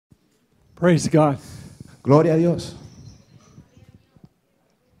Praise God. Gloria a Dios.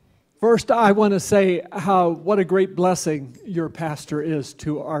 First, I want to say what a great blessing your pastor is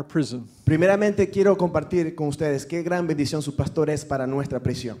to our prison. Primeramente quiero compartir con ustedes qué gran bendición su pastor es para nuestra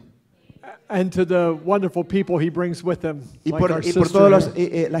prisión. And to the wonderful people he brings with him, Y like por, our y por sister toda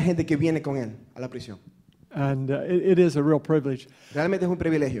here. la gente que viene con él a la prisión. And it is a real privilege. Realmente es un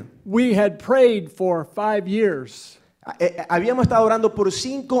privilegio. We had prayed for 5 years Habíamos estado orando por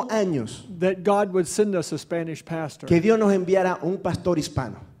 5 años that God would send us a Spanish pastor. que Dios nos enviara un pastor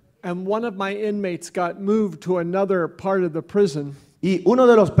hispano. And one of my inmates got moved to another part of the prison, Y uno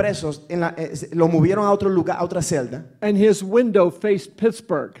de los presos lo movieron a otro lugar, a otra celda. and his window faced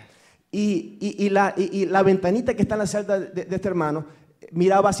Pittsburgh. Y la ventanita que está en la celda de este hermano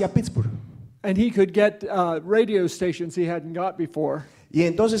miraba hacia Pittsburgh. And he could get radio stations he hadn't got before. Y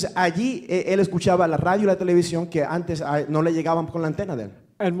entonces allí él escuchaba la radio y la televisión que antes no le llegaban con la antena de él.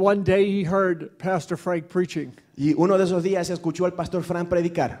 And one day he heard Pastor Frank preaching. Y uno de esos días escuchó al pastor Frank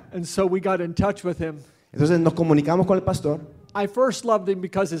predicar. And so we got in touch with him. Entonces nos comunicamos con el pastor. I first loved him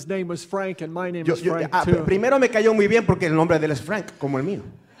because his name was Frank and my name is Frank too. Primero me cayó muy bien porque el nombre de él es Frank, como el mío.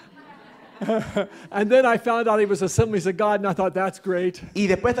 And then I found out he was Assemblies of God, and I thought that's great. Y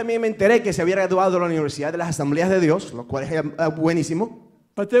después también me enteré que se había graduado de la Universidad de las Asambleas de Dios, lo cual es buenísimo.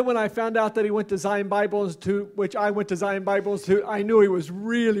 But then when I found out that he went to Zion Bible Institute, which I went to Zion Bible Institute, I knew he was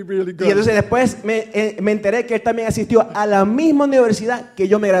really, really Y good. entonces después me enteré que él también asistió a la misma universidad que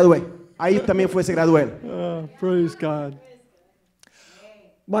yo me gradué. Ahí también se graduó él. Praise God.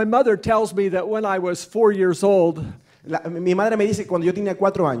 My mother tells me that when I was 4 years old, Mi madre me dice que cuando yo tenía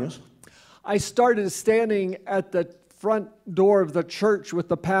 4 años, I started standing at the front door of the church with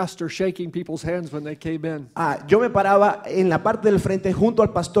the pastor shaking people's hands when they came in. yo me paraba en la parte del frente junto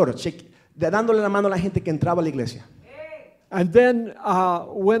al pastor, dándole la mano a la gente que entraba a la iglesia. And then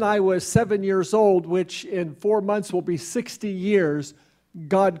when I was 7 years old, which in 4 months will be 60 years,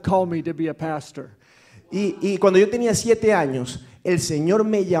 God called me to be a pastor. Y cuando yo tenía 7 años, el Señor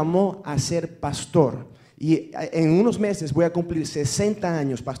me llamó a ser pastor. Y en unos meses voy a cumplir 60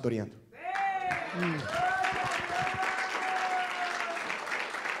 años pastoreando.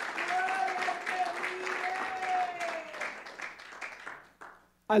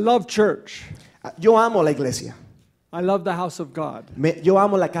 I love church. Yo amo la iglesia. I love the house of God. Yo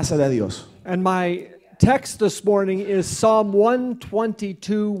amo la casa de Dios. And my text this morning is Psalm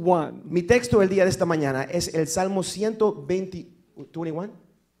 122:1. Mi texto del día de esta mañana es el Salmo 121. 121.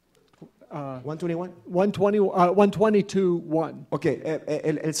 122:1. Ok,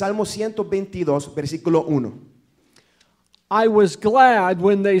 el Salmo 122, versículo 1. I was glad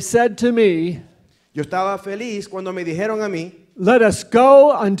when they said to me, Yo estaba feliz cuando me dijeron a mí, let us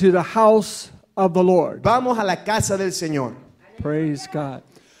go unto the house of the Lord. vamos a la casa del Señor. Praise God.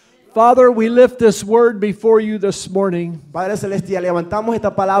 Father, we lift this word before you this morning. Padre Celestial, levantamos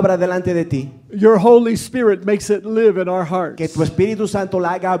esta palabra delante de ti. Your Holy Spirit makes it live in our hearts. Que tu Espíritu Santo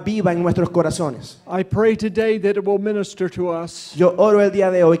la haga viva en nuestros corazones. I pray today that it will minister to us. Yo oro el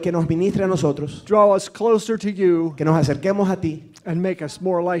día de hoy que nos ministre a nosotros, Draw us closer to you que nos acerquemos a ti and make us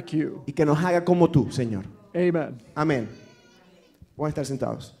more like you. y que nos haga como tú, Señor. Amen. Amén. Pueden estar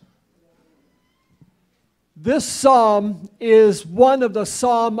sentados. This psalm is one of the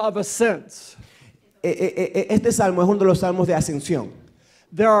psalm of ascents. Este salmo es uno de los salmos de ascensión.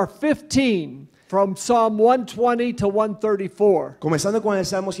 There are 15 from Psalm 120 to 134. Comenzando con el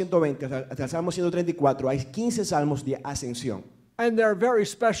Salmo 120 hasta el Salmo 134, hay 15 salmos de ascensión. And they're very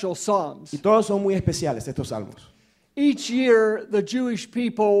special psalms. Y todos son muy especiales estos salmos. Each year, the Jewish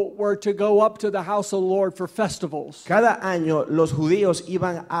people were to go up to the house of the Lord for festivals. Cada año los judíos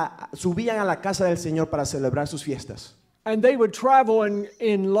subían a la casa del Señor para celebrar sus fiestas. And they would travel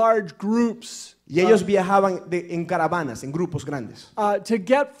in large groups Y ellos viajaban en caravanas, en grupos grandes. to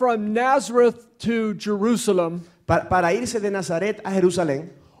get from Nazareth to Jerusalem. Para irse de Nazaret a Jerusalén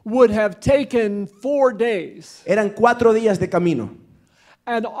Would have taken 4 days. eran 4 días de camino.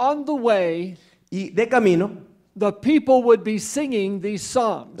 And on the way, Y de camino the people would be singing these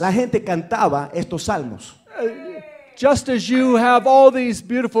psalms. la gente cantaba estos salmos. Just as you have all these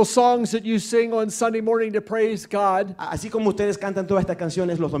beautiful songs that you sing on Sunday morning to praise God, Así como ustedes cantan todas estas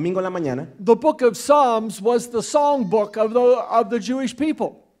canciones los domingos en la mañana, the book of Psalms was the song book of the Jewish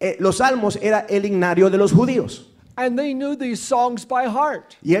people. los salmos era el himnario de los judíos. And they knew these songs by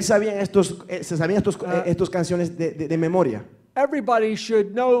heart. Y él sabía se sabían estos canciones de memoria. Everybody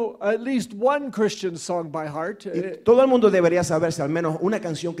should know at least one Christian song by heart. Y todo el mundo debería saberse al menos una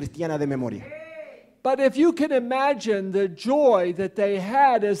canción cristiana de memoria. But if you can imagine the joy that they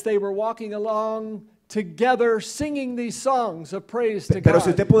had as they were walking along together singing these songs of praise to Pero si God.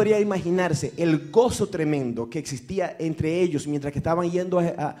 usted podría imaginarse el gozo tremendo que existía entre ellos mientras que estaban yendo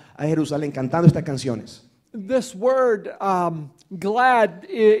a Jerusalén cantando estas canciones. This word glad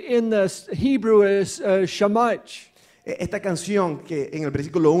in the Hebrew is shamach. Esta canción que en el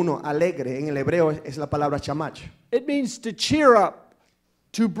versículo 1, alegre, en el hebreo es la palabra shamach. It means to cheer up,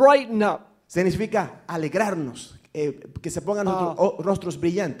 to brighten up, Significa alegrarnos, que se pongan nuestros rostros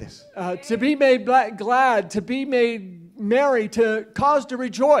brillantes. to be made glad, to be made merry, to cause to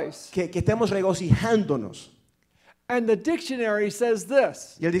rejoice. Que estemos regocijándonos. And the dictionary says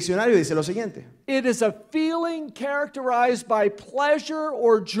this. Y el diccionario dice lo siguiente. It is a feeling characterized by pleasure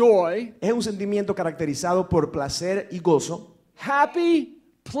or joy, Es un sentimiento caracterizado por placer y gozo. happy,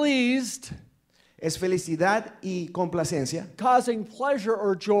 pleased, Es felicidad y complacencia, causing pleasure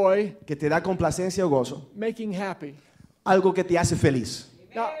or joy, que te da complacencia o gozo. making happy. Algo que te hace feliz.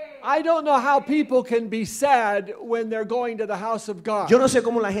 Now, I don't know how people can be sad when they're going to the house of God. Yo no sé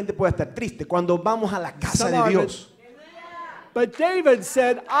cómo la gente puede estar triste cuando vamos a la casa Some de are, Dios. But David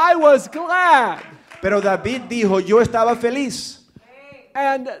said, I was glad. Pero David dijo, yo estaba feliz.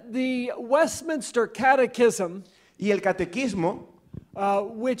 And the Westminster Catechism, Y el catequismo,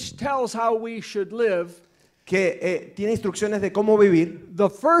 which tells how we should live, que tiene instrucciones de cómo vivir, the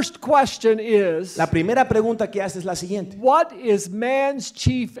first question is, la primera pregunta que hace es la siguiente. what is man's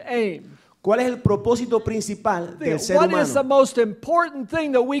chief aim? ¿Cuál es el propósito principal del ser What is the humano? most important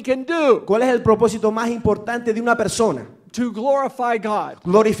thing that we can do ¿Cuál es el propósito más importante de una persona? to glorify God?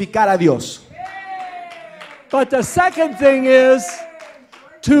 Glorificar a Dios. But the second thing is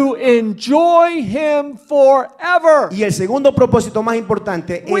to enjoy Him forever. Y el segundo propósito más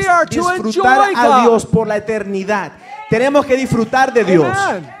importante We es are to disfrutar enjoy a God. Dios por la eternidad. Tenemos que disfrutar de Dios.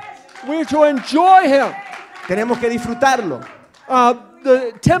 Amen. We're to enjoy Him. Tenemos que disfrutarlo.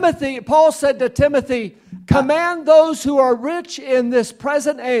 Paul said to Timothy, command those who are rich in this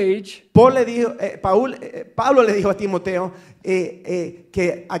present age Pablo le dijo a Timoteo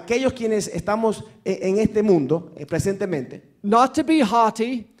que aquellos quienes estamos en este mundo presentemente, not to be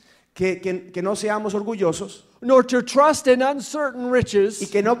haughty, que no seamos orgullosos nor to trust in uncertain y riches,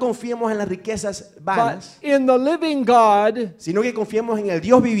 que no confiemos en las riquezas but vanas, in the living God, sino que confiemos en el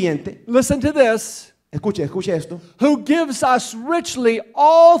Dios viviente. listen to this, Escuche esto. who gives us richly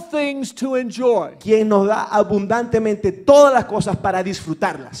all things to enjoy. Quien nos da abundantemente todas las cosas para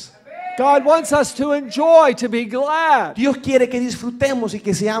disfrutarlas. God wants us to enjoy, to be glad. Dios quiere que disfrutemos y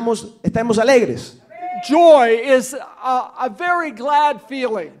que estemos alegres. Joy is a very glad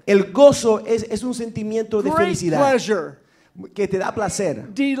feeling. El gozo es un sentimiento de Great felicidad pleasure, que te da placer,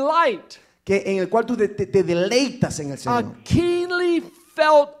 delight, en el cual tú te deleitas en el a Señor. keenly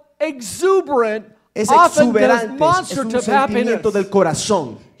felt exuberant, Es often exuberante, es un demonstrative sentimiento happiness. del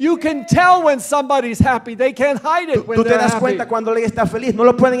corazón. You can tell when somebody's happy. They can't hide it when Tú te they're das happy. cuenta cuando alguien está feliz, no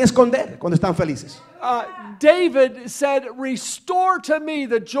lo pueden esconder cuando están felices. David said, restore to me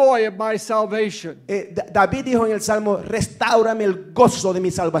the joy of my salvation. David dijo en el Salmo, restáurame el gozo de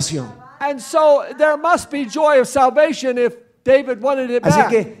mi salvación. And so there must be joy of salvation if David wanted it Así back.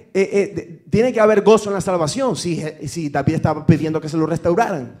 que tiene que haber gozo en la salvación si David estaba pidiendo que se lo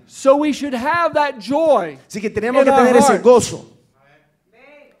restauraran. So we should have that joy. Así que tenemos In que our tener ese hearts. gozo.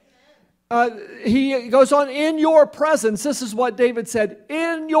 He goes on, in your presence, this is what David said,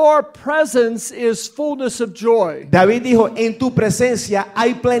 in your presence is fullness of joy. David dijo, en tu presencia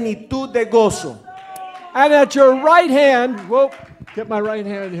hay plenitud de gozo. And at your right hand, whoop, get my right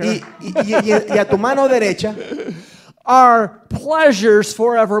hand here, Y a tu mano derecha are pleasures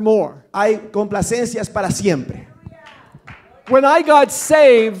forevermore. hay complacencias para siempre. When I got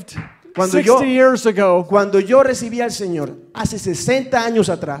saved Cuando 60 years ago, Cuando yo recibí al Señor hace 60 años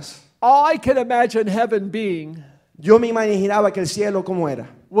atrás, all I could imagine heaven being yo me imaginaba que el cielo como era.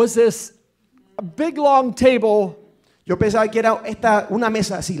 was this big long table Yo pensaba que era una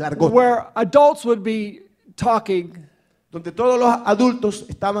mesa así largota, where adults would be talking donde todos los adultos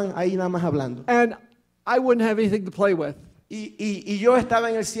estaban ahí nada más hablando. and I wouldn't have anything to play with. Y yo estaba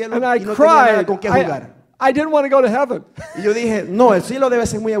en el cielo And I y no tenía nada cried. con qué jugar. I didn't want to go to heaven. Y yo dije, no, el cielo debe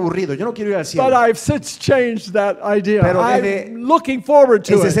ser muy aburrido. Yo no quiero ir al But cielo. I've since changed that idea. Pero desde- I'm looking forward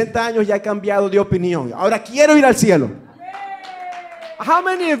En to it. 60 años ya he cambiado de opinión. Ahora quiero ir al cielo. How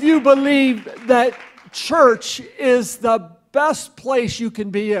many of you believe that church is the best place you can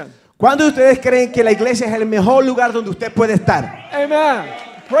be in? ¿Cuántos de ustedes creen que la iglesia es el mejor lugar donde usted puede estar? Amen.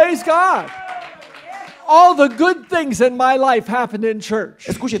 Praise God. All the good things in my life happened in church.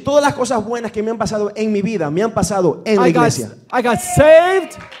 Escuche, todas las cosas buenas que me han pasado en mi vida me han pasado en la iglesia. I got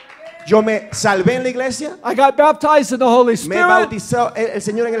saved. Yo me salvé en la iglesia, I got baptized in the Holy me Spirit. bautizó el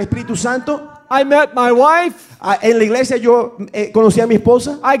Señor en el Espíritu Santo I met my wife. En la iglesia yo conocí a mi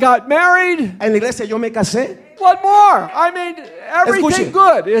esposa. I got married. En la iglesia yo me casé. What more? I mean, everything Escuche,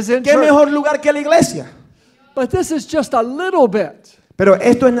 good is in ¿qué church. mejor lugar que la iglesia? But this is just a little bit. Pero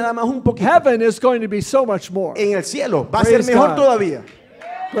esto es nada más un poquito. Heaven is going to be so much more. En el cielo va a ser Praise mejor God. todavía.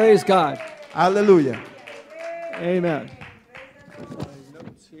 Praise God. Aleluya. Amen.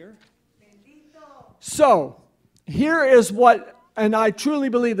 So, here is what, and I truly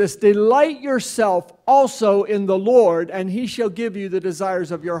believe this, delight yourself also in the Lord, and he shall give you the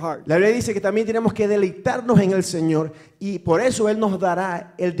desires of your heart. La Biblia dice que también tenemos que deleitarnos en el Señor y por eso Él nos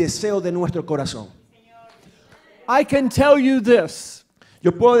dará el deseo de nuestro corazón. I can tell you this.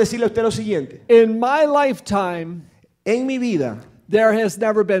 Yo puedo decirle a usted lo siguiente. In my lifetime, En mi vida, there has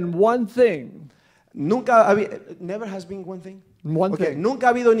never been one thing, never has been one thing. one Okay, thing, nunca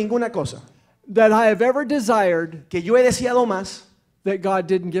ha habido ninguna cosa that I have ever desired que yo he deseado más that God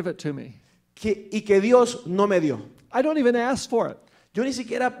didn't give it to me. y que Dios no me dio. I don't even ask for it. Yo ni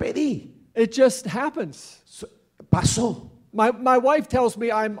siquiera pedí. It just happens. Pasó. My wife tells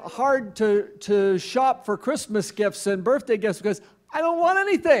me I'm hard to shop for Christmas gifts and birthday gifts because I don't want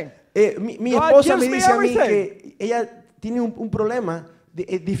anything. Mi God esposa gives me me dice a mí everything. que ella tiene un problema,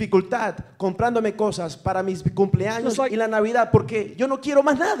 de dificultad comprándome cosas para mis cumpleaños Just like- y la Navidad porque yo no quiero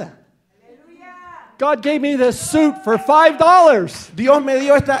más nada. God gave me this suit for $5. Dios me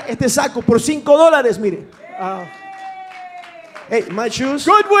dio este saco por $5, mire. Uh, Hey, my shoes.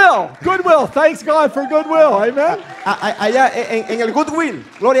 Goodwill. Thanks God for goodwill. Amen. Allá en el Goodwill.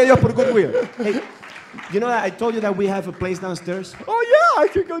 Gloria a Dios por Goodwill. Hey, you know that I told you that we have a place downstairs? Oh yeah, I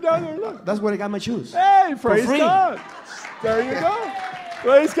could go down there and look. That's where I got my shoes. Hey, praise free. God. There you go.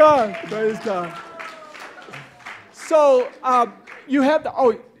 Praise God. Praise God. So you have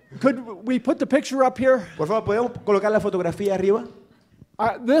the, could we put the picture up here? Por favor, ¿podemos colocar la fotografía arriba?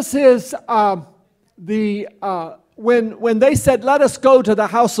 This is when they said, let us go to the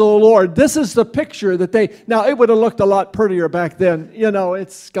house of the Lord, this is the picture that now it would have looked a lot prettier back then. You know,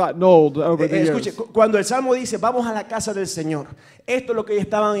 it's gotten old over the years. Escuche, cuando el Salmo dice, vamos a la casa del Señor, esto es lo que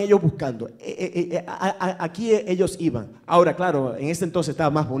estaban ellos buscando. Aquí ellos iban. Ahora, claro, en ese entonces estaba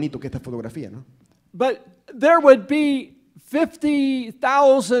más bonito que esta fotografía, ¿no? But there would be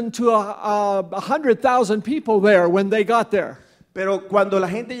 50,000 to 100,000 people there when they got there. Pero cuando la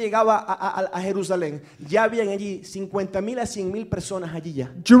gente llegaba a Jerusalén, ya habían allí 50,000 a 100,000 personas allí ya.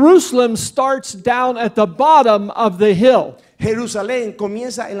 Jerusalem starts down at the bottom of the hill. Jerusalén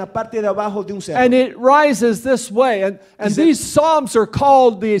comienza en la parte de abajo de un cerro. And it rises this way. And these psalms are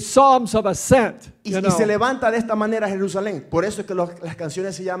called the Psalms of Ascent. Y se levanta de esta manera Jerusalén. Por eso es que las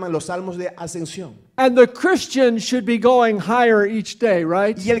canciones se llaman los salmos de ascensión. And the Christian should be going higher each day,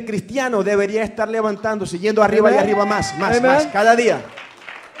 right? Y el cristiano debería estar levantándose, yendo arriba y arriba más, Amen. cada día.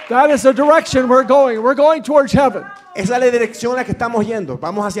 That is the direction we're going. We're going towards heaven. Esa es la dirección a la que estamos yendo.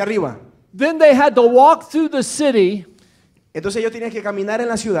 Vamos hacia arriba. Then they had to walk through the city. Entonces ellos tenían que caminar en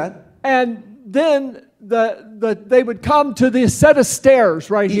la ciudad. And then they would come to this set of stairs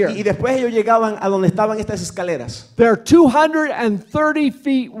right here. Y después ellos llegaban a donde estaban estas escaleras. They're 230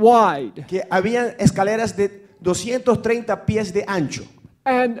 feet wide. Que habían escaleras de 230 pies de ancho.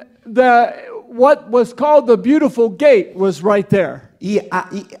 And what was called the beautiful gate was right there. Y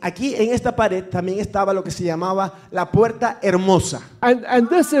aquí en esta pared también estaba lo que se llamaba la puerta hermosa. And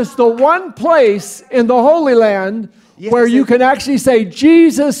this is the one place in the Holy Land where you can actually say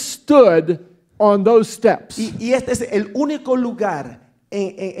Jesus stood on those steps. Y este es el único lugar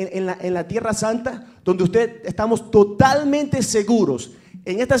en la Tierra Santa donde estamos totalmente seguros.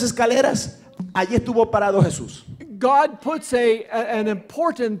 En estas escaleras, allí estuvo parado Jesús. God puts an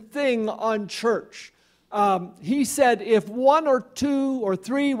important thing on church. He said if one or two or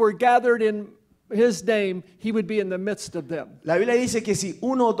three were gathered in His name, He would be in the midst of them. La Biblia dice que si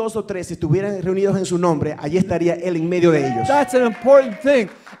uno, dos o tres estuvieran reunidos en su nombre, allí estaría Él en medio de ellos. That's an important thing.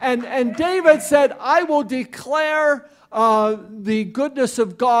 And David said, I will declare the goodness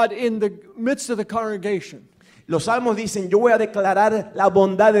of God in the midst of the congregation. Los salmos dicen, yo voy a declarar la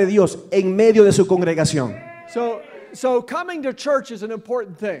bondad de Dios en medio de su congregación. So coming to church is an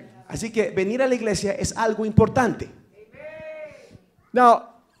important thing. Así que venir a la iglesia es algo importante. Now,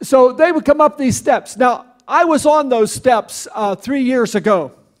 so they would come up these steps. Now, I was on those steps 3 years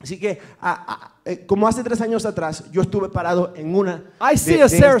ago. Así que, como hace 3 años atrás, yo estuve parado en una de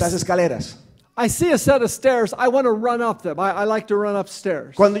estas escaleras. I see a set of stairs. I want to run up them. I like to run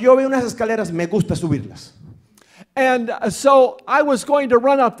upstairs. Cuando yo veo unas escaleras, me gusta subirlas. And so I was going to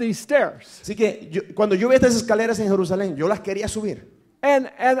run up these stairs. Así que cuando yo vi estas escaleras en Jerusalén, yo las quería subir. And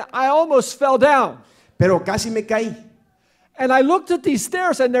I almost fell down. Pero casi me caí. And I looked at these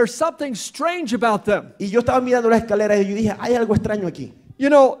stairs and there's something strange about them. Y yo estaba mirando las escaleras y yo dije, hay algo extraño aquí. You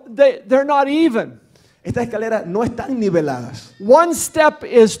know, they're not even. Estas escaleras no están niveladas. One step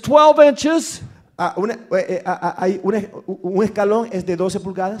is 12 inches. Un escalón es de 12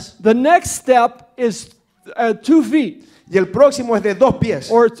 pulgadas. The next step is 2 feet. Y el próximo es de 2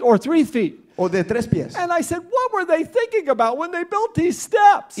 pies. Or 3 feet. O de 3 pies. And I said, what were they thinking about when they built these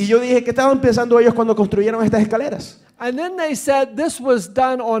steps? Y yo dije, ¿qué estaban pensando ellos cuando construyeron estas escaleras? And then they said this was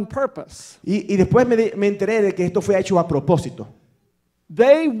done on purpose. Y después me enteré de que esto fue hecho a propósito.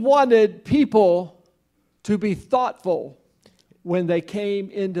 They wanted people to be thoughtful when they came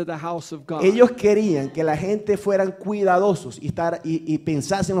into the house of God. Ellos querían que la gente fueran cuidadosos y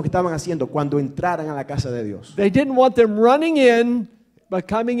pensasen en lo que estaban haciendo cuando entraran a la casa de Dios. They didn't want them running in, but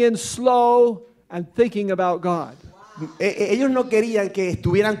coming in slow and thinking about God. Ellos no querían que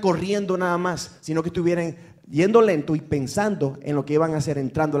estuvieran corriendo nada más, sino que estuvieran yendo lento y pensando en lo que iban a hacer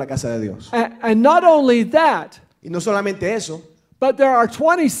entrando a la casa de Dios. And not only that, Y no solamente eso, but there are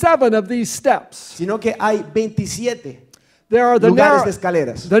 27 of these steps. sino que hay 27 There are lugares de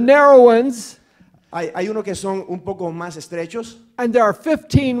escaleras. the narrow ones, Hay unos que son un poco más estrechos and there are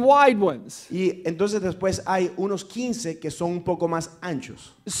 15 wide ones. y entonces después hay unos 15 que son un poco más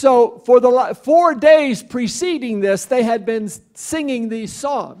anchos. So for the 4 days preceding this, they had been singing these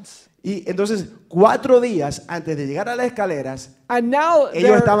psalms. Y entonces 4 días antes de llegar a las escaleras, And now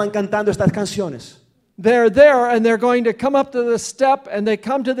ellos estaban cantando estas canciones. they're there and they're going to come up to this step, and they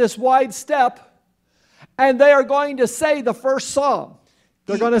come to this wide step, and they are going to say the first psalm.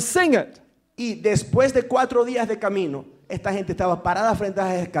 They're going to sing it. Y después de 4 días de camino, esta gente estaba parada frente a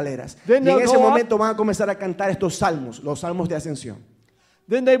las escaleras. Then Y en they'll ese go momento van a comenzar a cantar estos salmos, los salmos de ascensión.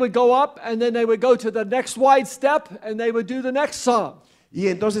 Then they would go up, and then they would go to the next wide step, and they would do the next psalm. Y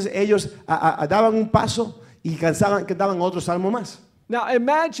entonces ellos daban un paso y cantaban otro salmo más. Now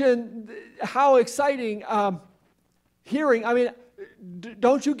imagine how exciting hearing. I mean,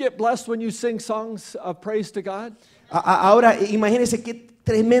 don't you get blessed when you sing songs of praise to God? Ahora imagínense qué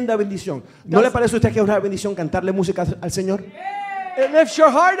tremenda bendición. ¿No le parece a usted que es una bendición cantarle música al Señor? It lifts your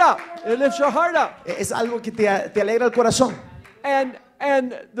heart up. It lifts your heart up. Es algo que te alegra el corazón.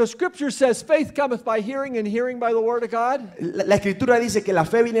 And the scripture says faith cometh by hearing, and hearing by the word of God. La escritura dice que la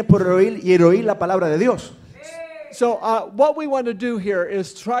fe viene por oír y el oír la palabra de Dios. So what we want to do here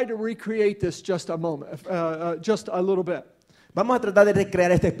is try to recreate this just a moment, just a little bit. Vamos a tratar de recrear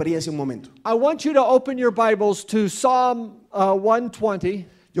esta experiencia un momento. I want you to open your Bibles to Psalm 120.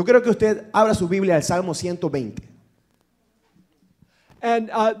 Yo quiero que usted abra su Biblia al Salmo 120. And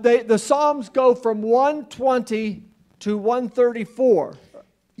the Psalms go from 120 to 134.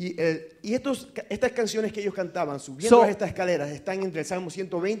 Y estas canciones que ellos cantaban subiendo estas escaleras están entre el Salmo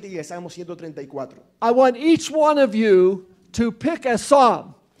 120 y el Salmo 134. I want each one of you to pick a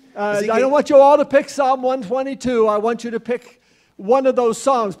psalm. I Así que- don't want you all to pick Psalm 122. I want you to pick one of those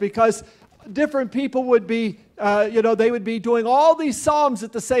psalms, because different people would be, they would be doing all these psalms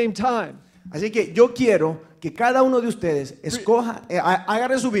at the same time. Así que yo quiero que cada uno de ustedes escoja,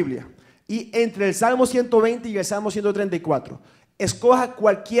 agarre su Biblia y entre el Salmo 120 y el Salmo 134, escoja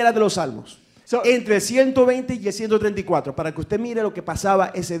cualquiera de los salmos. Entre el 120 y el 134, para que usted mire lo que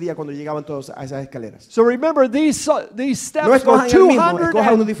pasaba ese día cuando llegaban todos a esas escaleras. So remember, these steps were escojan el mismo,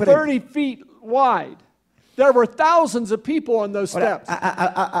 escoja uno 230 feet wide. There were thousands of people on those Ahora, steps.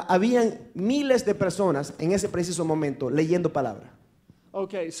 habían miles de personas en ese preciso momento leyendo palabra.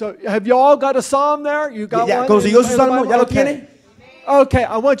 Okay, so have you all got a psalm there? You got ¿Ya one? consiguió in su the salmo? Bible? ¿Ya lo Okay. tiene? Okay,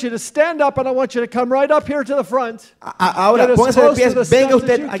 I want you to stand up and I want you to come right up here to the front. Ahora, Get as póngase de close pie, to the venga steps as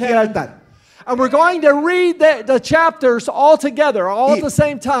usted you aquí can. al altar. And we're going to read the chapters all together, all at the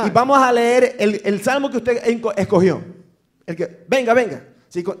same Y time. vamos a leer el salmo que usted escogió. Venga.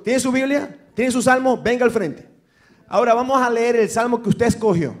 Si tiene su Biblia, tiene su salmo, venga al frente. Ahora vamos a leer el salmo que usted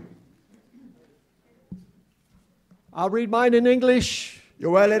escogió. I'll read mine in English. Yo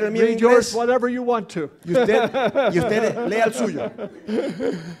voy a leer el mío en Read yours, inglés whatever you want to. y usted lea el suyo.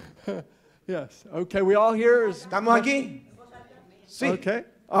 Yes. Okay, we all here? ¿Estamos aquí? Sí. Okay.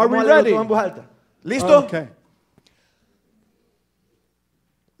 Are Vamos we a leerlo ready? todo en voz alta. ¿Listo? Okay.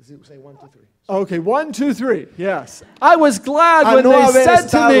 Say 1, 2, 3. Okay, 1, 2, 3. Yes. I was glad A when no they haber said to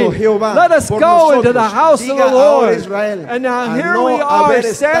estado me, Jehová let us por go into the nosotros. house of the Diga ahora Lord. Israel, And now a here no we are haber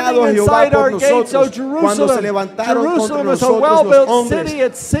standing estado Jehová inside por our gates, O nosotros. Cuando se Jerusalem. levantaron Jerusalem contra is a nosotros los well-built hombres city,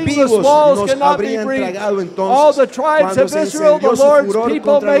 its seamless vivos walls nos cannot be habrían breached. tragado entonces. All the tribes Cuando of se Israel, the encendió su Lord's furor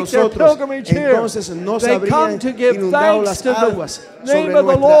people, contra make their nosotros, pilgrimage here. entonces nos They come habrían to give inundado thanks las to the aguas name sobre of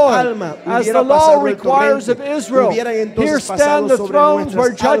the nuestra Lord, alma, as hubiera the law pasado el requires torrente, of Israel. hubieran entonces Here pasado stand the sobre thrones where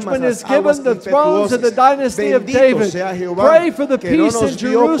nuestras almas judgment is las aguas given, the thrones of the dynasty of Bendito David. sea Jehová, Pray for the que no peace in nos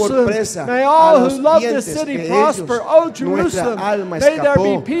dio por Jerusalem. presa May a all los who love this dientes, city que prosper. ellos, O nuestra Jerusalem, alma may there be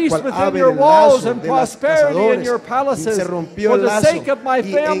escapó, peace cual within ave your del walls lazo and de los prosperity in cazadores. your Y palaces. se rompió For el the lazo sake of my y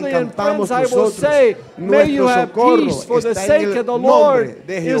family and encampamos friends I will nosotros. say, may you Nuestro have socorro peace, for the está en sake el of the nombre Lord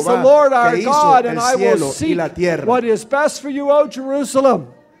de is the Jehová, Lord our que hizo God, and el I will cielo y seek la tierra. what is best for you, O Jerusalem.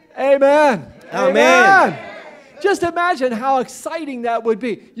 Amen. Amén. Just imagine how exciting that would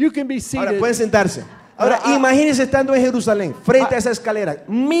be. You can be seated. Ahora pueden sentarse. Ahora imagínense estando en Jerusalén, frente a esa escalera,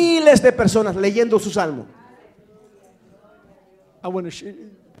 miles de personas leyendo su salmo. I want to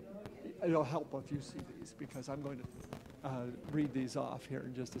it'll help if you see these because I'm going to read these off here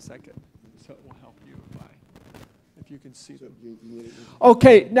in just a second. So it will help you if you can see them.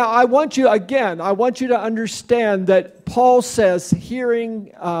 Okay, now I want you to understand that Paul says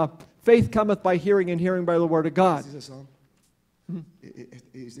hearing, faith cometh by hearing and hearing by the word of God. Is this a psalm?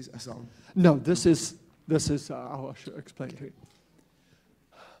 Is this a psalm? No, this is I'll explain to you.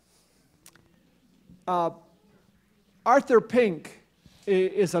 Arthur Pink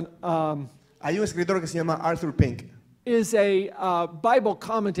is an Hay un escritor que se llama Arthur Pink. is a Bible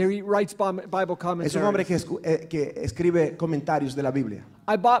commentary. He writes Bible Es un hombre commentaries. que escribe comentarios de la Biblia.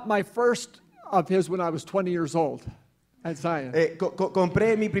 I bought my first of his when I was 20 years old at Sion.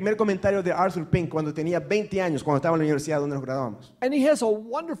 Compré mi primer comentario de Arthur Pink cuando tenía 20 años, cuando estaba en la universidad donde nos graduamos. And he has a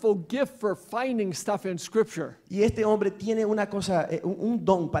wonderful gift for finding stuff in Scripture. Y este hombre tiene una cosa, un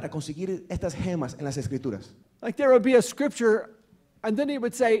don para conseguir estas gemas en las escrituras. Like there would be a scripture, and then he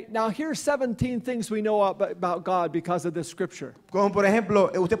would say, now here's 17 things we know about God because of this scripture. Como por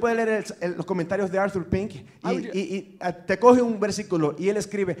ejemplo, usted puede leer los comentarios de Arthur Pink y te coge un versículo y él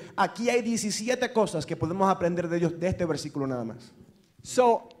escribe, aquí hay 17 cosas que podemos aprender de Dios de este versículo nada más.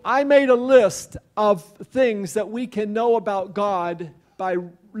 So I made a list of things that we can know about God by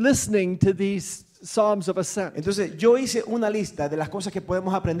listening to these Psalms of Ascent. Entonces yo hice una lista de las cosas que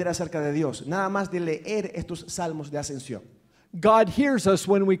podemos aprender acerca de Dios, nada más de leer estos salmos de ascensión. God hears us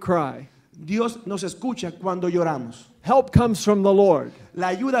when we cry. Dios nos escucha cuando lloramos. Help comes from the Lord. La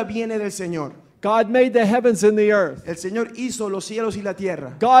ayuda viene del Señor. God made the heavens and the earth. El Señor hizo los cielos y la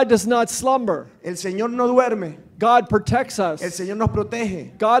tierra. God does not slumber. El Señor no duerme. God protects El us. Señor nos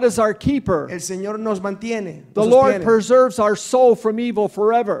protege. God is our keeper. El Señor nos mantiene. The Nos Lord sostiene. preserves our soul from evil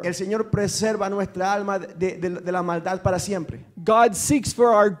forever. El Señor preserva nuestra alma de la maldad para siempre. God seeks for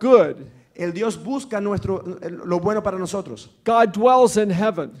our good. El Dios busca lo bueno para nosotros. God dwells in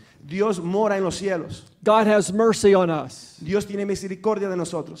heaven. Dios mora en los cielos. God has mercy on us. Dios tiene misericordia de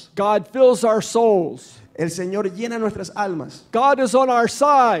nosotros. God fills our souls. El Señor llena nuestras almas. God is on our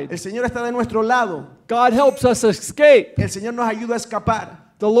side. El Señor está de nuestro lado. God helps us escape. El Señor nos ayuda a escapar.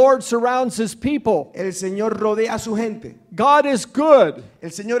 The Lord surrounds his people. El Señor rodea a su gente. God is good.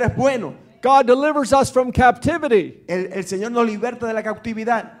 El Señor es bueno. God delivers us from captivity. El Señor nos liberta de la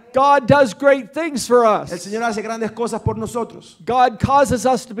cautividad. God does great things for El us. Señor hace grandes cosas por nosotros. God causes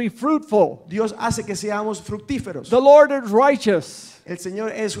us to be fruitful. Dios hace que seamos fructíferos. The Lord is righteous. El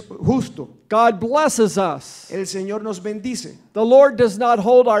Señor es justo. God blesses us. El Señor nos bendice. The Lord does not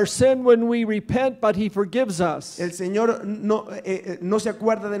hold our sin when we repent, but he forgives us. El Señor no se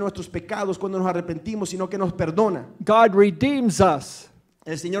acuerda de nuestros pecados cuando nos arrepentimos, sino que nos perdona. God redeems us.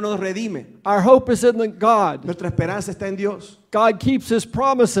 El Señor nos redime. Our hope is in God. Nuestra esperanza está en Dios. God keeps his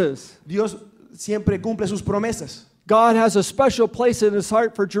promises. Dios siempre cumple sus promesas. God has a special place in his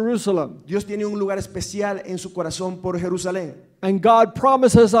heart for Jerusalem. Dios tiene un lugar especial en su corazón por Jerusalén. And God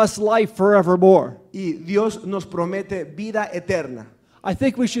promises us life forevermore. Y Dios nos promete vida eterna. I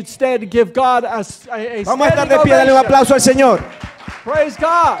think we should stand and give God a Vamos a estar de standing pie, dale un ovation. aplauso al Señor. Praise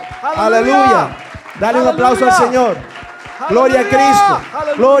God. Aleluya. Dale un aplauso al Señor. Gloria a Cristo.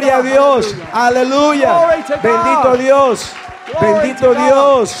 Hallelujah. Gloria a Dios. Aleluya. Glory to God. Bendito Dios. Glory Bendito to God.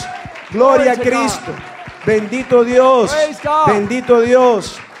 Dios. Gloria a Glory to Cristo. Bendito Dios. Praise God. Bendito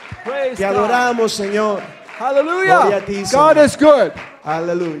Dios. Praise Te God. adoramos, Señor. Hallelujah. Gloria a ti, God Señor. is good.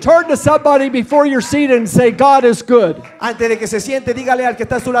 Aleluya. Turn to somebody before you're seated and say, God is good. Antes de que se siente, dígale al que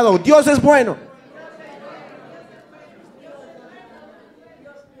está a su lado, Dios es bueno.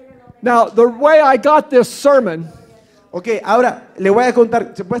 Now, the way I got this sermon, Ok, ahora le voy a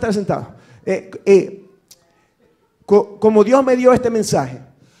contar, se puede estar sentado. Como Dios me dio este mensaje,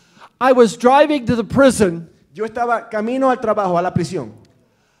 I was driving to the prison yo estaba camino al trabajo, a la prisión,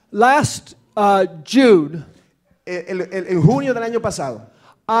 last June. en junio del año pasado.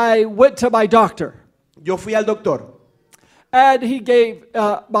 I went to my doctor, Yo fui al doctor and he gave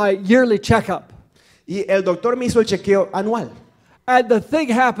my yearly checkup. y el doctor me hizo el chequeo anual. And the thing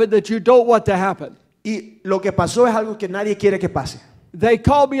happened that you don't want to happen. Y lo que pasó es algo que nadie quiere que pase. They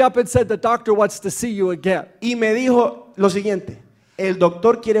called me up and said the doctor wants to see you again. Y me dijo lo siguiente, el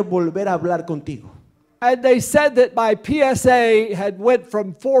doctor quiere volver a hablar contigo. And they said that my PSA had went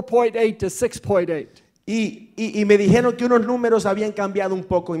from 4.8 to 6.8. Y me dijeron que unos números habían cambiado un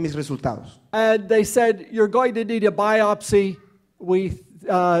poco en mis resultados. And they said, you're going to need a biopsy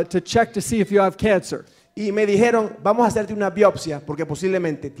to check to see if you have cancer. Y me dijeron, vamos a hacerte una biopsia porque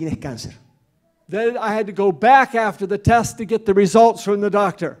posiblemente tienes cáncer. Then I had to go back after the test to get the results from the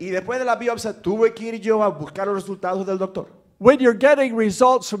doctor. Y después de la biopsia tuve que ir yo a buscar los resultados del doctor. When you're getting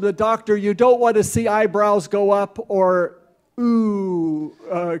results from the doctor, you don't want to see eyebrows go up or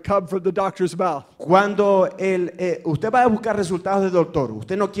come from the doctor's mouth. Cuando usted va a buscar resultados del doctor,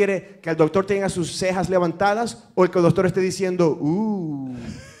 usted no quiere que el doctor tenga sus cejas levantadas o que el doctor esté diciendo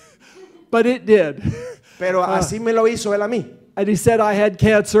But it did. Pero así me lo hizo él a mí. And he said I had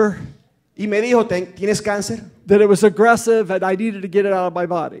cancer. Y me dijo, ¿tienes cáncer? That it was aggressive and I needed to get it out of my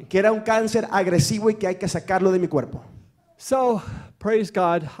body. Que era un cáncer agresivo y que hay que sacarlo de mi cuerpo. So, praise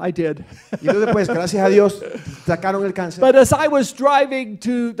God, I did. Y entonces, pues, gracias a Dios, sacaron el cáncer. But as I was driving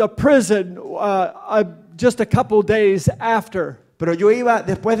to the prison just a couple days after, Pero yo iba,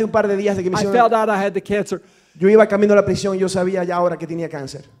 después de un par de días de que me I hicieron, found out I had the cancer. yo iba camino a la prisión y yo sabía ya ahora que tenía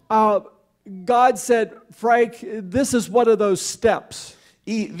cáncer. God said, Frank, this is one of those steps.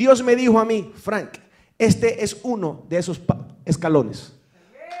 Y Dios me dijo a mí, Frank, este es uno de esos escalones.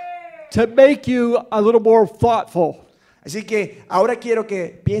 To make you a little more thoughtful. Así que ahora quiero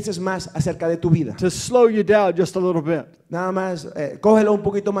que pienses más acerca de tu vida. To slow you down just a little bit. Nada más, cógelo un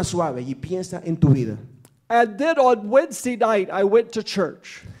poquito más suave y piensa en tu vida. And then on Wednesday night, I went to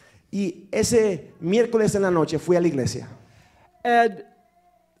church. Y ese miércoles en la noche fui a la iglesia. And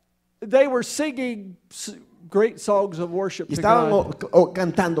they were singing great songs of worship Y to estaban God.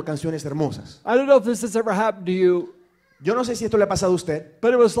 cantando canciones hermosas. I don't know if this has ever happened to you, Yo no sé si esto le ha pasado a usted,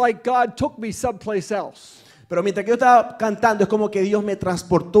 but it was like God took me someplace else. pero mientras que yo estaba cantando es como que Dios me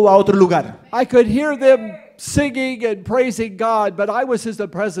transportó a otro lugar. I could hear them singing and praising God, but I was in the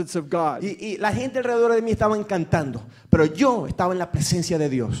presence of God. Y la gente alrededor de mí estaban cantando, pero yo estaba en la presencia de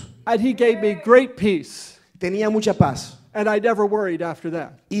Dios. And He gave me great peace, Tenía mucha paz. and I never worried after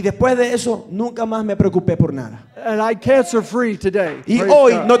that. Y después de eso, nunca más me preocupé por nada. And I'm cancer free today. Y Praise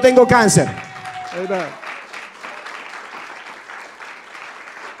hoy God. no tengo cáncer. Amen.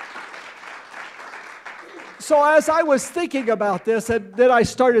 So as I was thinking about this, and then I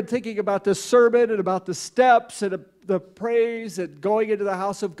started thinking about this sermon and about the steps and the praise and going into the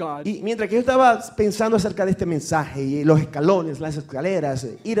house of God. Y mientras que yo estaba pensando acerca de este mensaje y los escalones, las escaleras,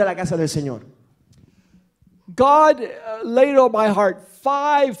 ir a la casa del Señor, God laid on my heart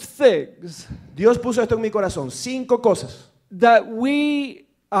 5 things Dios puso esto en mi corazón, 5 cosas that we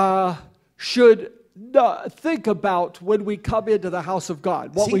should think about when we come into the house of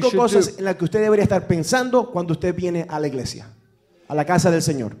God. What we 5 should cosas do. en las que usted debería estar pensando cuando usted viene a la iglesia, a la casa del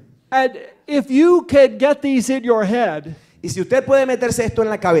Señor. And if you can get these in your head Y si usted puede meterse esto en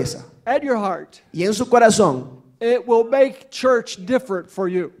la cabeza and your heart, y en su corazón, it will make church different for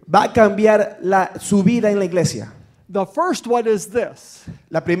you. va a cambiar su vida en la iglesia. The first one is this.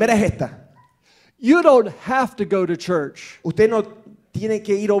 La primera es esta. You don't have to go to church. Usted no tiene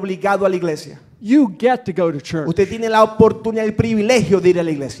que ir obligado a la iglesia. You get to go to church. Usted tiene la oportunidad, el privilegio de ir a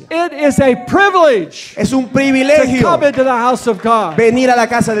la iglesia. It is a privilege Es un to privilegio come into the house of God. venir a la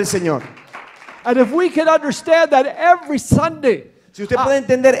casa del Señor. And if we can understand that every Sunday Si usted puede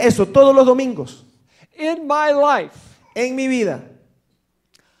entender eso todos los domingos in my life, en mi vida,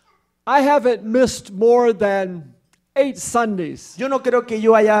 I haven't missed more than 8 Sundays. yo no creo que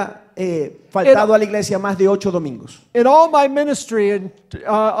yo haya faltado a la iglesia más de 8 domingos. In all my ministry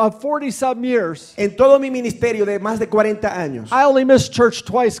of 40-some years, En todo mi ministerio de más de 40 años, I only missed church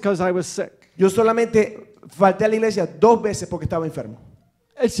twice because I was sick. yo solamente falté a la iglesia 2 veces porque estaba enfermo.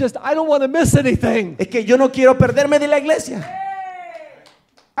 It's just, I don't want to miss anything. Es que yo no quiero perderme de la iglesia.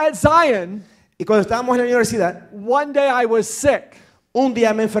 At Zion, Y cuando estábamos en la universidad, one day I was sick, un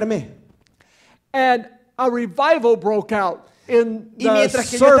día me enfermé. and a revival broke out in Y the mientras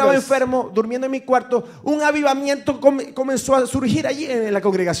que yo estaba service enfermo, durmiendo en mi cuarto, un avivamiento comenzó a surgir allí en la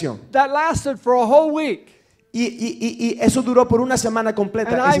congregación. that lasted for a whole week, Y eso duró por una semana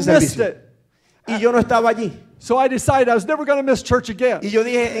completa, and I ese missed servicio. it. Y yo no estaba allí. So I decided I was never going to miss church again. Y yo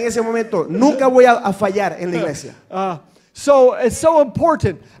dije en ese momento, nunca voy a fallar en la iglesia. So it's so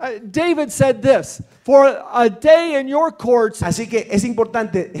important. David said this, for a day in your courts Así que es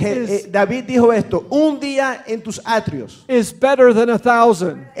importante. David dijo esto: un día en tus atrios is better than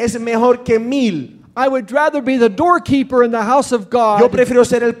 1,000. es mejor que 1000 I would rather be the doorkeeper in the house of Yo God prefiero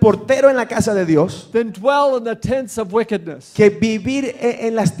ser el portero en la casa de Dios than dwell in the tents of wickedness. que vivir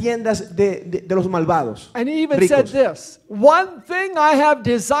en las tiendas de los malvados, And he even said ricos. this, one thing I have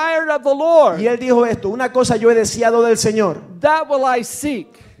desired of the Lord, Y él dijo esto, una cosa yo he deseado del Señor, that will I seek,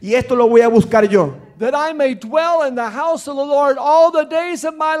 y esto lo voy a buscar yo, that I may dwell in the house of the Lord all the days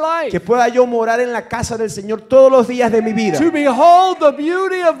of my life, que pueda yo morar en la casa del Señor todos los días de mi vida, to behold the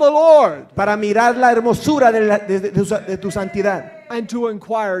beauty of the Lord, para mirar la hermosura de tu santidad and to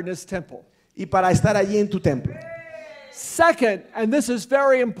inquire in his temple. y para estar allí en tu templo. Second, and this is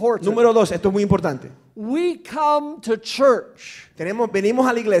very important, Número 2, esto es muy importante. we come to church Venimos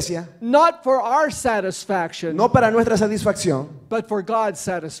a la iglesia not for our satisfaction, no para nuestra satisfacción, but for God's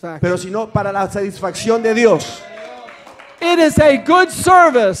satisfaction. pero sino para la satisfacción de Dios. It is a good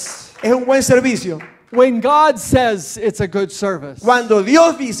service Es un buen servicio when God says it's a good service. cuando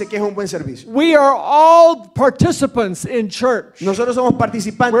Dios dice que es un buen servicio. We are all participants in church. Nosotros somos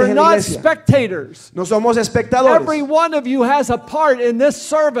participantes We're en la not iglesia. spectators. No somos espectadores. Every one of you has a part in this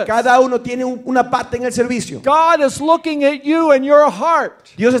service. Cada uno tiene una parte en el servicio. God is looking at you and your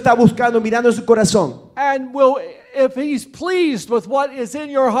heart. Dios está buscando, mirando en su corazón And will, if he's pleased with what is in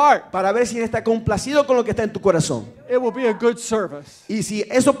your heart, para ver si Él está complacido con lo que está en tu corazón. it will be a good service. Y si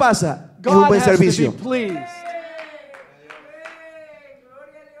eso pasa, es un God buen has to be servicio. pleased.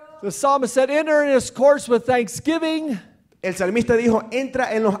 The psalmist said, enter in his courts with thanksgiving, El salmista dijo,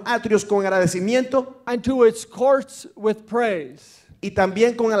 entra en los atrios con agradecimiento and to its courts with praise. y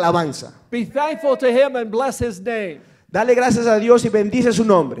también con alabanza. Be thankful to him and bless his name. Dale gracias a Dios y bendice su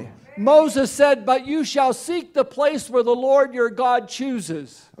nombre. Moses said, but you shall seek the place where the Lord your God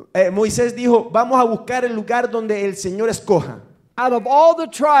chooses. Moisés dijo, vamos a buscar el lugar donde el Señor escoja. Out of all the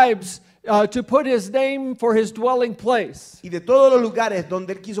tribes to put his name for his dwelling place. Y de todos los lugares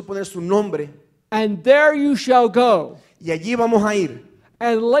donde Él quiso poner su nombre, And there you shall go. y allí vamos a ir.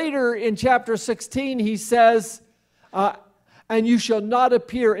 And later in chapter 16 he says, and you shall not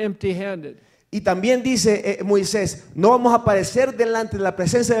appear empty-handed. Y también dice Moisés, no vamos a aparecer delante de la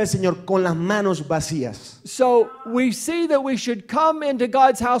presencia del Señor con las manos vacías. So we see that we should come into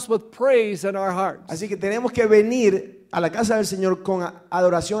God's house with praise in our hearts. Así que tenemos que venir a la casa del Señor con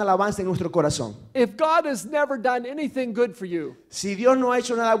adoración, alabanza en nuestro corazón. If God has never done anything good for you, Si Dios no ha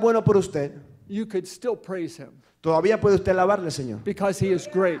hecho nada bueno por usted, you could still praise him todavía puede usted alabarle, Señor, because he is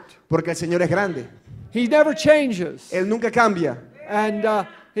great. porque el Señor es grande. He never changes. Él nunca cambia And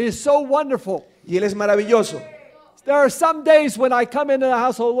he is so wonderful. y Él es maravilloso. There are some days when I come into the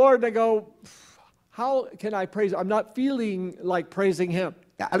house of the Lord and I go, how can I praise him? I'm not feeling like praising him.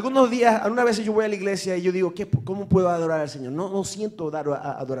 Algunos días, algunas veces yo voy a la iglesia y yo digo, ¿cómo puedo adorar al Señor? No siento dar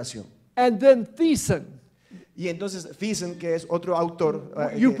adoración. And then Thiessen. Y entonces Sion, que es otro autor.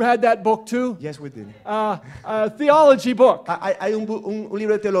 You've had that book too? Yes, we did. A theology book. Hay un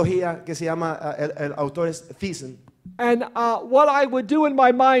libro de teología que se llama, el autor es Sion. And what I would do in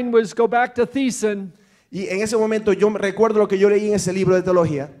my mind was go back to Thiessen Y en ese momento yo recuerdo lo que yo leí en ese libro de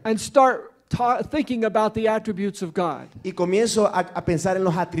teología and start thinking about the attributes of God. y comienzo a pensar en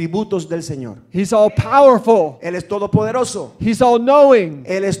los atributos del Señor. He's all powerful. Él es todopoderoso. He's all knowing.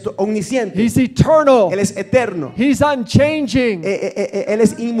 Él es omnisciente. He's eternal. Él es eterno. He's unchanging. Él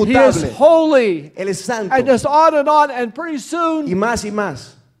es He is inmutable. holy. Él es santo. And just on, and pretty Y soon, más y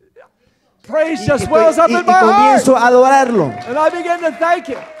más. praise Y just wells up in my comienzo heart. a adorarlo. And I begin to thank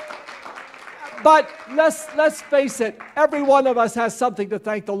Him. But let's face it, every one of us has something to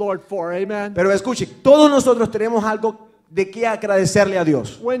thank the Lord for. Amen. Pero escuche, todos nosotros tenemos algo de qué agradecerle a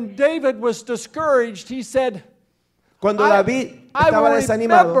Dios. When David was discouraged, he said, Cuando David I estaba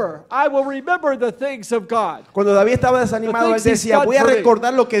desanimado, will remember the things of God. cuando David estaba desanimado, él The things he's decía, done voy a for me.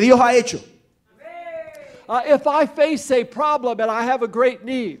 recordar lo que Dios ha hecho. If I face a problem and I have a great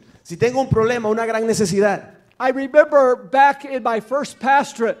need, Si tengo un problema, una gran necesidad. I remember back in my first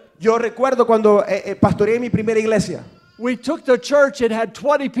pastorate, Yo recuerdo cuando pastoreé mi primera iglesia. we took the church, it had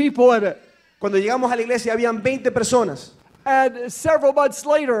 20 people in it. Cuando llegamos a la iglesia habían 20 personas. And several months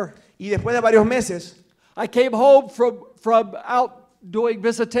later, Y después de varios meses, I came home from out doing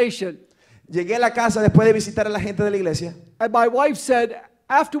visitation. llegué a la casa después de visitar a la gente de la iglesia. And my wife said,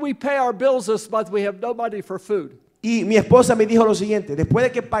 after we pay our bills this month, we have no money for food. Y mi esposa me dijo lo siguiente, después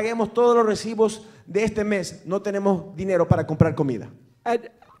de que paguemos todos los recibos de este mes, no tenemos dinero para comprar comida. And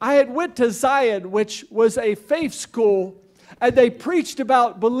I had went to Sion, which was a faith school, and they preached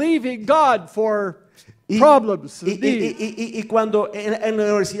about believing God for problems. Y cuando en la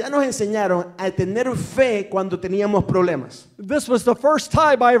universidad nos enseñaron a tener fe cuando teníamos problemas. This was the first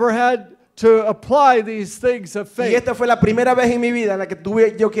time I ever had to apply these things of Y faith. esta fue la primera vez en mi vida en la que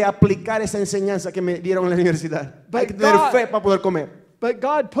tuve yo que aplicar esa enseñanza que me dieron en la universidad. Hay que tener fe para poder comer. But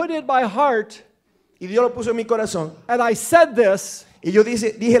God put in my heart, Y Dios lo puso en mi corazón. and I said this, Y yo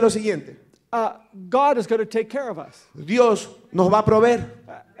dije lo siguiente. God is going to take care of us. Dios nos va a proveer.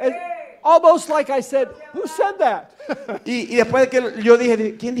 And almost like I said, who said that? Y después de que yo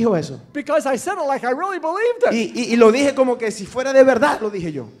dije, ¿quién dijo eso? Because I said it like I really believed it. Y lo dije como que si fuera de verdad, lo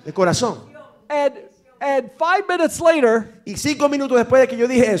dije yo, de corazón. And 5 minutes later, Y 5 minutos después de que yo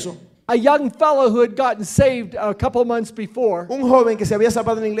dije eso, a young fellow who had gotten saved a couple months before un joven que se había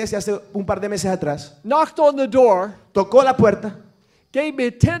salvado en la iglesia hace un par de meses atrás, knocked on the door, tocó la puerta gave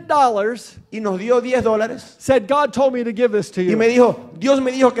me $10, y nos dio $10 said, God told me to give this to y me you. dijo, Dios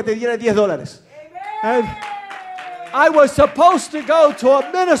me dijo que te diera $10. And I was supposed to go to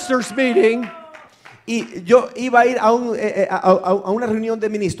a minister's meeting. Y yo iba a ir a una reunión de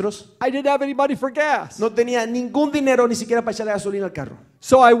ministros. I didn't have any money for gas. No tenía ningún dinero ni siquiera para echarle gasolina al carro.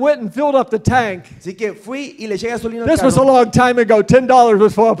 So I went and filled up the tank. Así que fui y le eché gasolina al This was a carro. long time ago. $10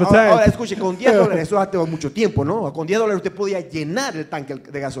 would fill up a Ahora tank. escuche, con $10, eso hace mucho tiempo, ¿no? Con $10 usted podía llenar el tanque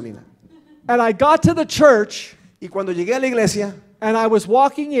de gasolina. And I got to the church, Y cuando llegué a la iglesia, and I was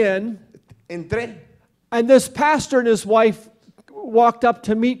walking in, entré and this pastor and his wife walked up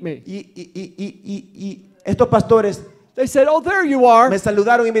to meet me. y estos pastores They said, oh, there you are. me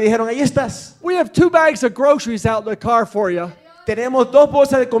saludaron y me dijeron, ahí estás. We have 2 bags of groceries out in the car for you. Tenemos 2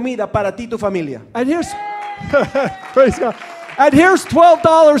 bolsas de comida para ti y tu familia. And here's, praise God. And here's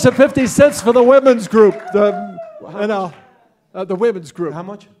 $12.50 for the women's group. The women's group. How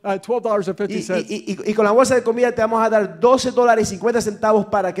much? $12.50. Y con la bolsa de comida te vamos a dar $12.50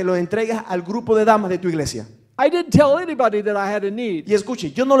 para que lo entregues al grupo de damas de tu iglesia. I didn't tell anybody that I had a need. Y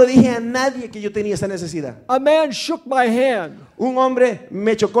escuche, yo no le dije a nadie que yo tenía esa necesidad. A man shook my hand. Un hombre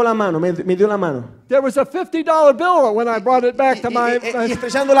me chocó la mano, me dio la mano. There was a $50 bill when I brought it back to my... Y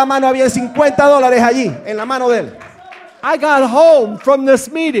estrechando la mano había $50 allí, en la mano de él. I got home from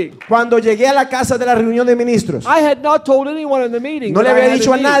this meeting. Cuando llegué a la casa de la reunión de ministros, I had not told anyone in the meeting. no le that I había had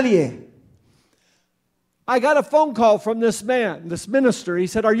dicho a need. nadie. I got a phone call from this man, this minister. He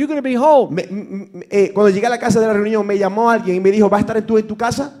said, are you going to be home? Cuando llegué a la casa de la reunión, me llamó alguien y me dijo, ¿vas a estar en tu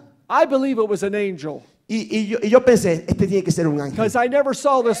casa? I believe it was an angel. Y yo pensé, este tiene que ser un ángel. Because I never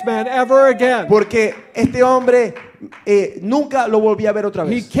saw this man ever again. Porque este hombre nunca lo volví a ver otra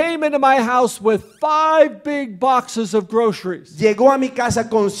He vez. came into my house with 5 big boxes of groceries. Llegó a mi casa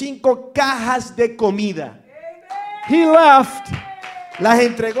con 5 cajas de comida. He left. Las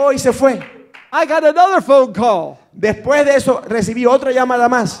entregó y se fue. I got another phone call. Después de eso recibí otra llamada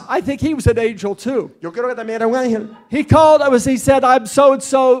más. I think he was an angel too. Yo creo que también era un ángel. He called. He said, I'm so and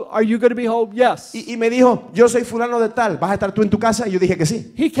so. Are you going to be home? Yes. Y me dijo, yo soy fulano de tal, ¿vas a estar tú en tu casa? Y yo dije que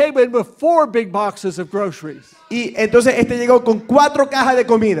sí. He came in with 4 big boxes of groceries. Y entonces este llegó con 4 cajas de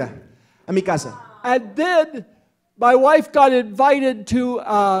comida a mi casa. And then my wife got invited to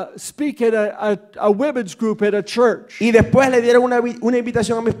speak at a women's group at a church. Y después le dieron una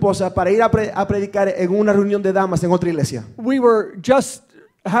invitación a mi esposa para ir a predicar en una reunión de damas en otra iglesia. We were just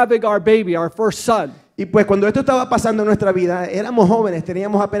having our baby, our first son. Y pues cuando esto estaba pasando en nuestra vida, éramos jóvenes,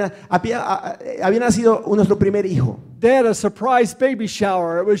 teníamos apenas, había nacido nuestro primer hijo. They had a surprise baby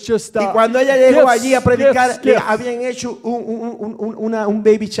shower. It was just Y cuando ella llegó gifts, allí a predicar, gifts, le gifts. habían hecho un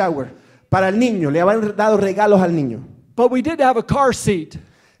baby shower para el niño, le habían dado regalos al niño. But we didn't have a car seat.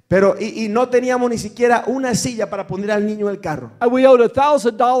 Pero y no teníamos ni siquiera una silla para poner al niño en el carro. And we owed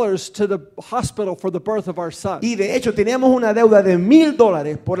 $1,000 to the hospital for the birth of our son. Y de hecho teníamos una deuda de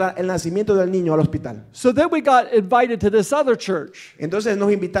 $1,000 por el nacimiento del niño al hospital. So then we got invited to this other church Entonces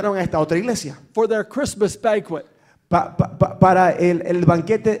nos invitaron a esta otra iglesia for their Christmas banquet. para el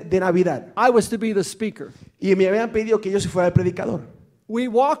banquete de Navidad. I was to be the speaker. Y me habían pedido que yo fuera el predicador. We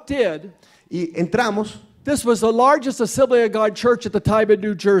walked in. Y entramos. This was the largest Assembly of God church at the time in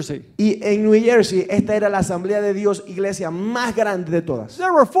New Jersey. Y en New Jersey, esta era la Asamblea de Dios, iglesia más grande de todas.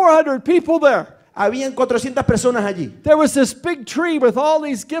 There were 400 people there. Habían 400 personas allí. There was this big tree with all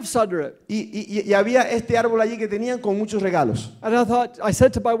these gifts under it. Y había este árbol allí que tenían con muchos regalos. And I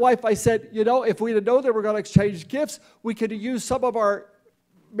said to my wife, I said, you know, if we'd have known that we're going to exchange gifts, we could have used some of our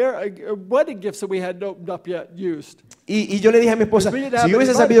wedding gifts that we had not yet used. Y yo le dije a mi esposa, si yo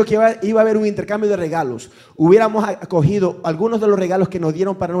hubiese sabido que iba a haber un intercambio de regalos, hubiéramos acogido algunos de los regalos que nos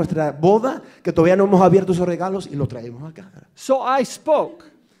dieron para nuestra boda, que todavía no hemos abierto esos regalos, y los traemos acá. So I spoke.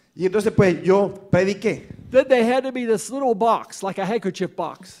 Y entonces pues yo prediqué. Then they handed me this little box, like a handkerchief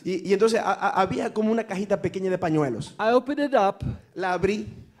box. Y entonces había como una cajita pequeña de pañuelos. I opened it up. La abrí.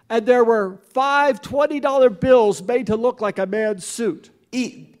 And there were 5 $20 bills made to look like a man's suit.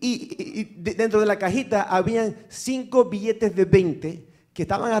 Dentro de la cajita habían 5 billetes de 20 que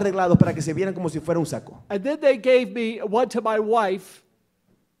estaban arreglados para que se vieran como si fuera un saco. And then they gave me one to my wife,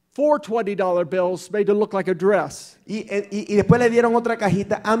 4 $20 bills made to look like a dress. Y después le dieron otra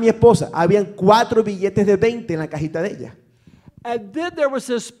cajita a mi esposa. Habían 4 billetes de 20 en la cajita de ella. And then there was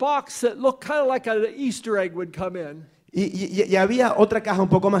this box that looked kind of like an Easter egg would come in. Y había otra caja un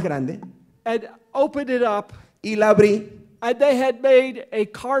poco más grande. And opened it up. Y la abrí. And they had made a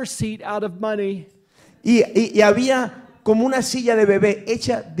car seat out of money. Y había como una silla de bebé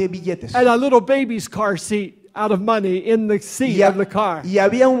hecha de billetes. And a little baby's car seat out of money in the seat of the car. Y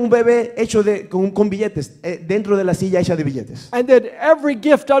había un bebé hecho con billetes dentro de la silla hecha de billetes. And then every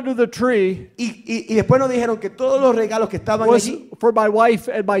gift under the tree y después nos dijeron que todos los regalos que estaban was allí for my wife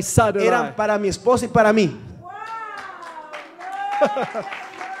and my son and eran I. para mi esposa y para mí.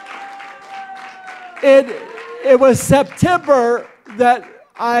 It was September that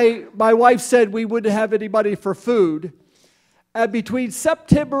my wife said we wouldn't have any money for food. And between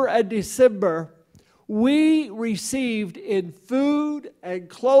September and December, we received in food and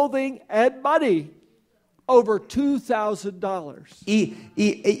clothing and money over $2,000. Y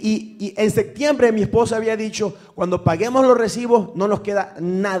en septiembre mi esposa había dicho, cuando paguemos los recibos no nos queda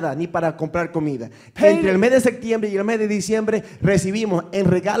nada ni para comprar comida. Entre el mes de septiembre y el mes de diciembre recibimos en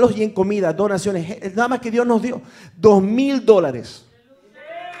regalos y en comida, donaciones, nada más que Dios nos dio, $2,000.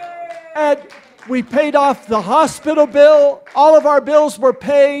 And we paid off the hospital bill. All of our bills were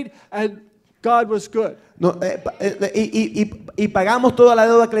paid, and God was good. No, y pagamos toda la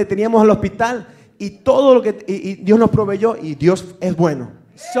deuda que le teníamos al hospital y todo lo que Dios nos proveyó y Dios es bueno.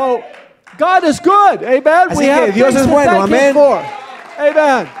 So God is good. Amen. Así que Dios es bueno. Amén.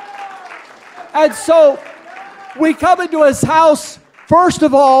 Amen. And so we come into His house. First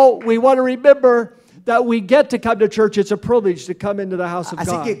of all, we want to remember that we get to come to church. It's a privilege to come into the house of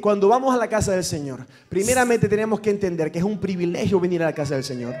Así God. que cuando vamos a la casa del Señor, primeramente tenemos que entender que es un privilegio venir a la casa del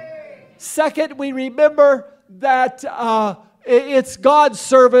Señor. Second, we remember that it's God's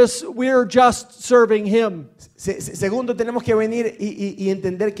service. We're just serving Him. Segundo, tenemos que venir y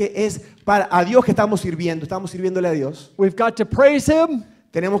entender que es para a Dios que estamos sirviéndole a Dios. We've got to praise Him.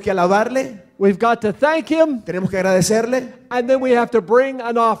 Tenemos que alabarle. We've got to thank Him. Tenemos que agradecerle. And then we have to bring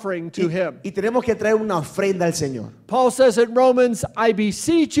an offering to Him. Y tenemos que traer una ofrenda al Señor. Paul says in Romans, I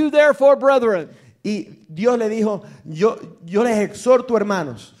beseech you therefore, brethren. Y Dios le dijo, yo les exhorto,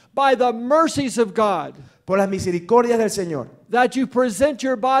 hermanos, by the mercies of God, por las misericordias del Señor, that you present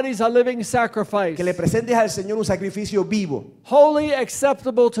your bodies a living sacrifice, que le presentes al Señor un sacrificio vivo, holy,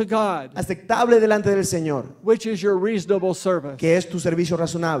 acceptable to God, aceptable delante del Señor, which is your reasonable service. Que es tu servicio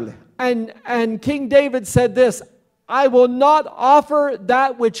razonable. And King David said this, I will not offer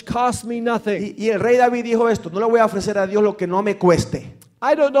that which costs me nothing. Y el rey David dijo esto, no le voy a ofrecer a Dios lo que no me cueste.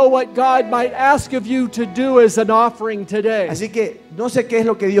 I don't know what God might ask of you to do as an offering today. Así que no sé qué es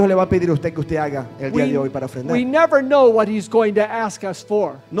lo que Dios le va a pedir a usted que usted haga el día de hoy para ofrendar. We never know what He's going to ask us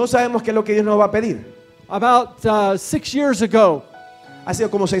for. No sabemos qué es lo que Dios nos va a pedir. About 6 years ago, hace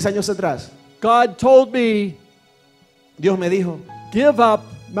como 6 años atrás, God told me, Dios me dijo, give up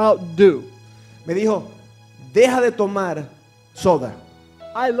Mountain Dew. Me dijo, deja de tomar soda.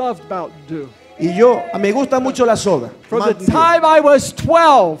 I loved Mountain Dew. Y me gusta mucho la soda. From the time I was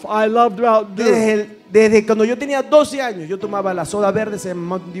 12, I loved Mountain Dew. Desde cuando yo tenía 12 años, yo tomaba la soda verde, se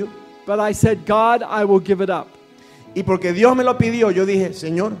llama Mountain Dew. But I said, God, I will give it up. Y porque Dios me lo pidió, yo dije,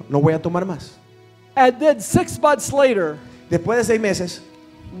 Señor, no voy a tomar más. And then 6 months later, después de 6 meses,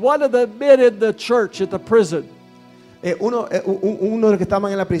 one of the men in the church at the prison, uno de los que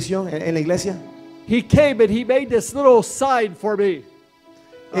estaban en la prisión, en la iglesia, he came and he made this little sign for me.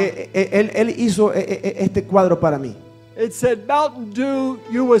 Él hizo este cuadro para mí. It said, Mountain Dew,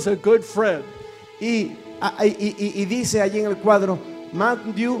 you was a good friend. Y dice allí en el cuadro,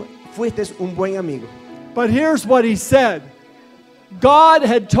 Mountain Dew, fuiste un buen amigo. But here's what he said. God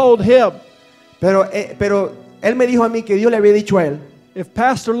had told him, pero él me dijo a mí que Dios le había dicho a él, if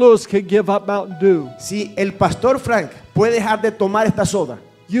Pastor Lewis could give up Mountain Dew, si el pastor Frank puede dejar de tomar esta soda,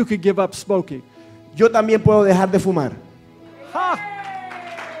 you could give up smoking. Yo también puedo dejar de fumar. Ha!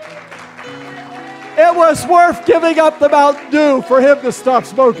 It was worth giving up the Mountain Dew for him to stop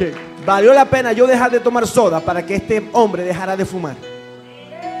smoking. Valió la pena yo dejar de tomar soda para que este hombre dejara de fumar.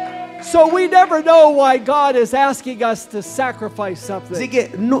 So we never know why God is asking us to sacrifice something. Así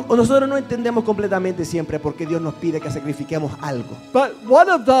que nosotros no entendemos completamente siempre por qué Dios nos pide que sacrifiquemos algo. But one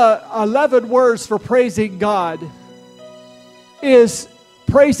of the 11 words for praising God is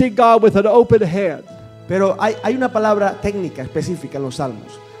praising God with an open hand. Pero hay una palabra técnica específica en los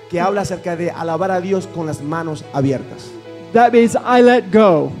salmos que habla acerca de alabar a Dios con las manos abiertas. That means I let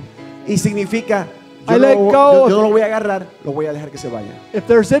go. Y significa, I let go yo no lo voy a agarrar, lo voy a dejar que se vaya. If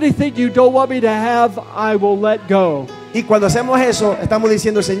there's anything you don't want me to have, I will let go. Y cuando hacemos eso, estamos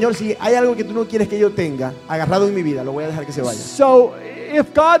diciendo, Señor, si hay algo que tú no quieres que yo tenga agarrado en mi vida, lo voy a dejar que se vaya. So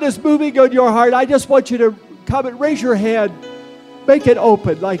if God is moving on your heart, I just want you to come and raise your hand. Make it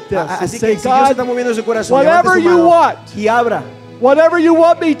open like this. And Así say, que si Dios está God, moviendo su corazón, whatever levante su you mano want, y abra. whatever you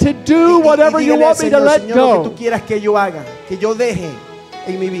want me to do, whatever you dígale al want me to Señor, let Señor, lo que go. tú quieras que yo haga, que yo deje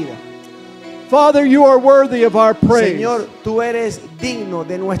en mi vida. Father, you are worthy of our praise. Señor, tú eres digno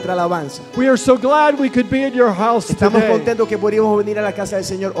de nuestra alabanza. We are so glad we could be in your house Estamos today. contentos que podríamos venir a la casa del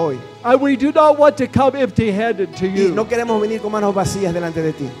Señor hoy. And we do not want to come empty-handed to Y you, no queremos venir con manos vacías delante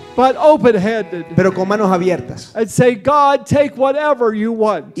de ti, but open-handed. pero con manos abiertas. And say, God, take whatever you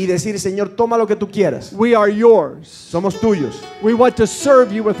want. Y decir, Señor, toma lo que tú quieras. We are yours. Somos tuyos. We want to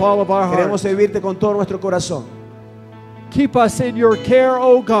serve you with all of our Queremos heart. servirte con todo nuestro corazón. Keep us in your care,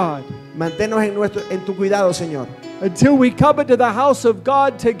 O God, Manténnos en tu cuidado, Señor, until we come into the house of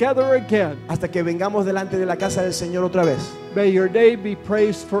God together again. hasta que vengamos delante de la casa del Señor otra vez. May your name be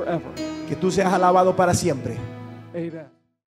praised forever. Que tú seas alabado para siempre. Amen.